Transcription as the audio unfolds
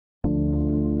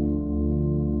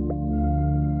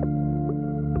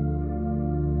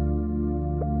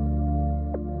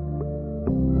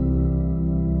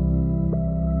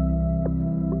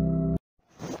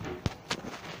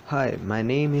Hi, my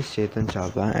name is Chetan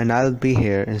Chawla and I'll be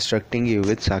here instructing you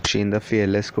with Sakshi in the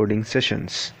Fearless Coding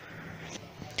sessions.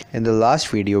 In the last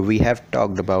video, we have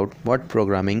talked about what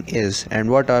programming is and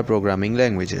what are programming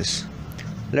languages.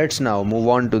 Let's now move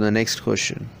on to the next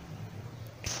question.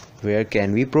 Where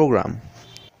can we program?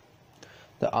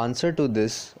 The answer to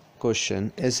this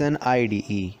question is an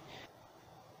IDE.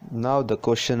 Now the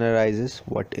question arises,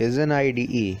 what is an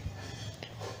IDE?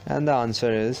 And the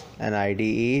answer is an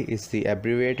IDE is the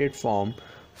abbreviated form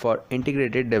for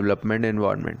Integrated Development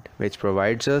Environment, which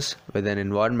provides us with an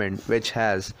environment which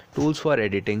has tools for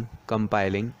editing,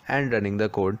 compiling and running the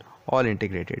code all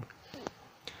integrated.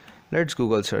 Let's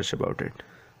Google search about it.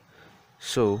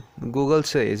 So, Google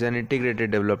says an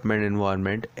integrated development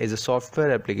environment is a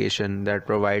software application that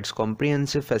provides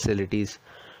comprehensive facilities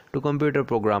to computer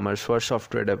programmers for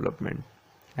software development.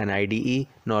 An IDE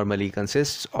normally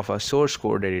consists of a source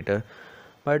code editor,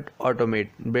 but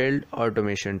build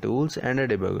automation tools and a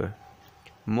debugger.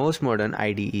 Most modern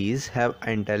IDEs have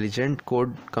intelligent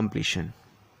code completion.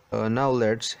 Now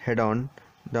let's head on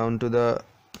down to the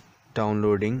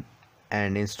downloading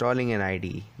and installing an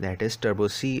IDE, that is Turbo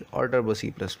C or Turbo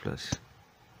C++.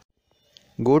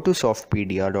 Go to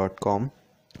softpedia.com,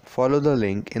 follow the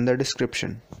link in the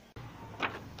description.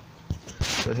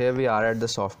 So here we are at the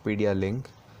Softpedia link.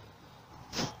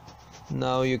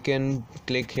 Now you can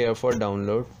click here for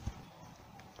download.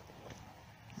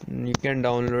 You can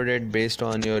download it based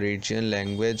on your region,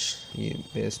 language,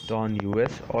 based on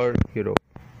US or Europe.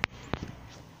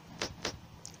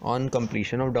 On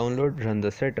completion of download, run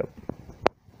the setup.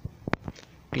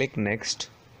 Click next,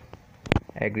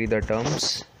 agree the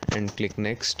terms and click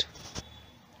next.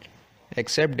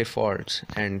 Accept defaults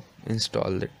and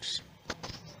install it.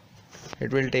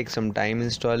 It will take some time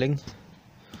installing.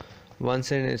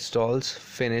 Once it installs,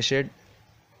 finish it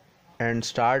and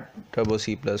start Turbo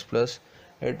C++.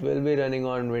 It will be running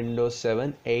on Windows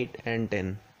 7, 8 and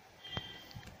 10.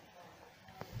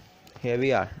 Here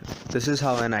we are. This is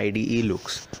how an IDE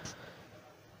looks.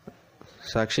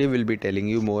 Sakshi will be telling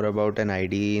you more about an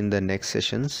IDE in the next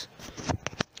sessions.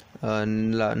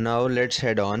 Now let's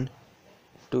head on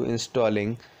to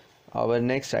installing our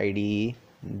next IDE,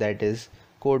 that is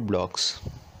Codeblocks.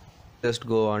 Just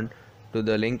go on to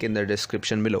the link in the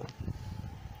description below.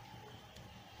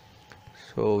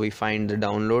 So we find the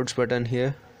downloads button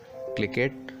here, click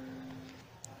it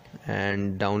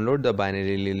and download the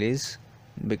binary release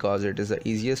because it is the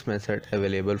easiest method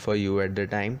available for you at the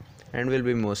time and will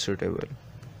be most suitable.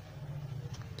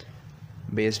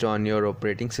 Based on your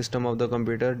operating system of the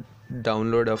computer,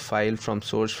 download a file from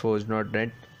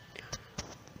sourceforge.net.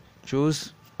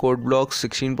 Choose Codeblocks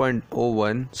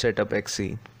 16.01 Setup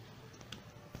XE.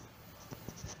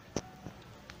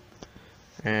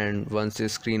 And once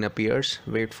this screen appears,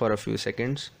 wait for a few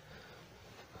seconds,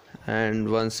 and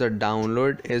once the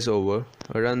download is over,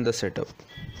 run the setup.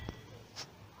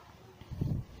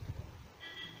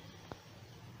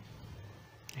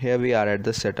 Here we are at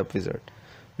the setup wizard.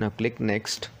 Now click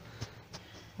next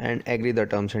and agree the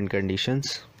terms and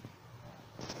conditions.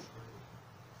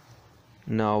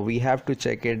 Now we have to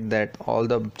check it that all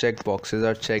the check boxes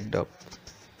are checked up.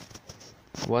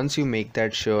 Once you make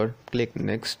that sure, click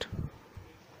next.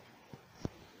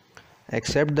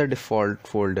 Accept the default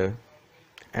folder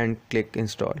and click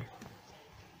install.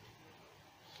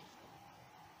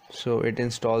 So it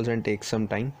installs and takes some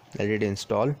time. Let it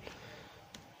install,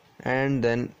 and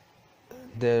then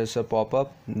there's a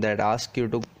pop-up that asks you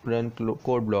to run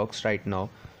Codeblocks right now.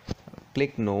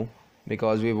 Click no,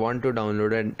 because we want to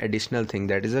download an additional thing,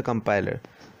 that is a compiler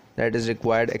that is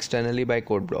required externally by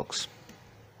Codeblocks,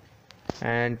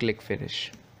 and click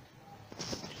finish.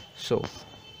 So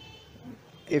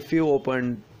if you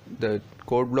opened the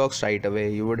Codeblocks right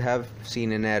away, you would have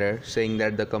seen an error saying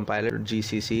that the compiler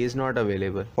GCC is not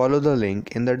available. Follow the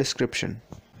link in the description.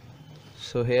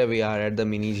 So here we are at the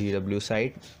mini GW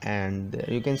site, and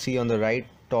you can see on the right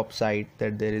top side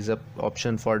that there is a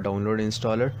option for download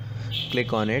installer.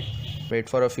 Click on it, wait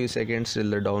for a few seconds till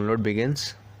the download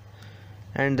begins,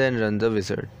 and then run the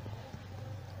wizard.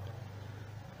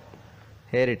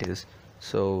 Here it is.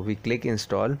 So we click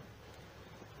install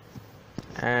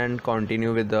and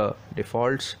continue with the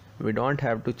defaults. We don't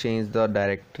have to change the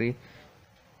directory.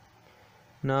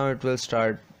 Now it will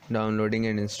start downloading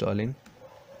and installing.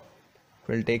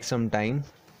 It will take some time.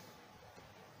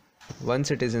 Once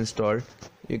it is installed,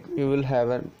 you will have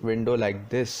a window like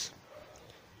this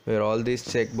where all these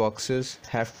check boxes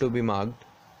have to be marked.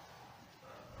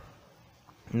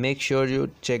 Make sure you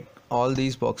check all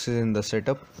these boxes in the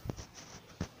setup.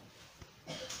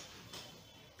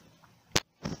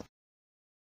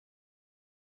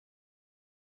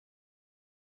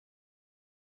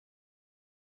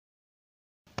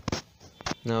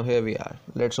 Now here we are.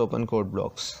 Let's open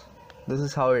Codeblocks. This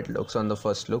is how it looks on the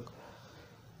first look.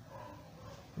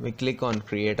 We click on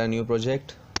create a new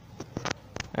project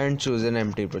and choose an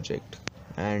empty project,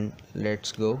 and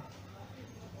let's go.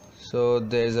 So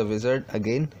there is a wizard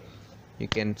again. You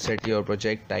can set your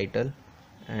project title,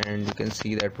 and you can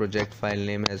see that project file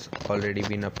name has already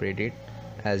been updated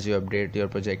as you update your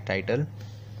project title,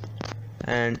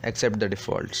 and accept the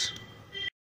defaults.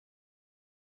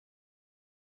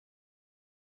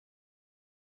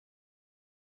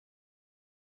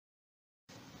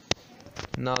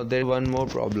 Now there is one more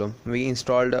problem. We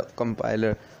installed a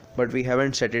compiler but we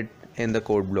haven't set it in the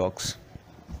code blocks.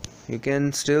 You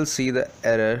can still see the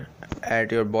error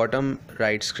at your bottom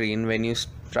right screen when you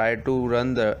try to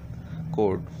run the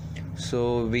code.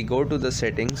 So we go to the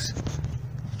settings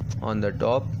on the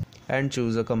top and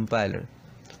choose a compiler.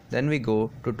 Then we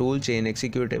go to toolchain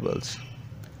executables.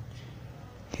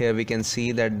 Here we can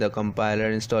see that the compiler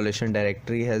installation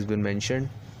directory has been mentioned.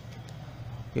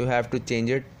 You have to change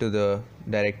it to the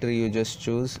directory you just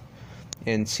choose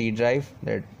in C drive.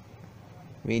 That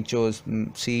we chose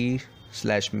C/min.jw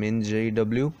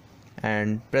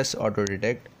and press auto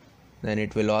detect. Then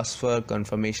it will ask for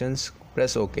confirmations.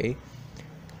 Press OK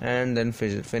and then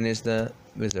finish the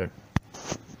wizard.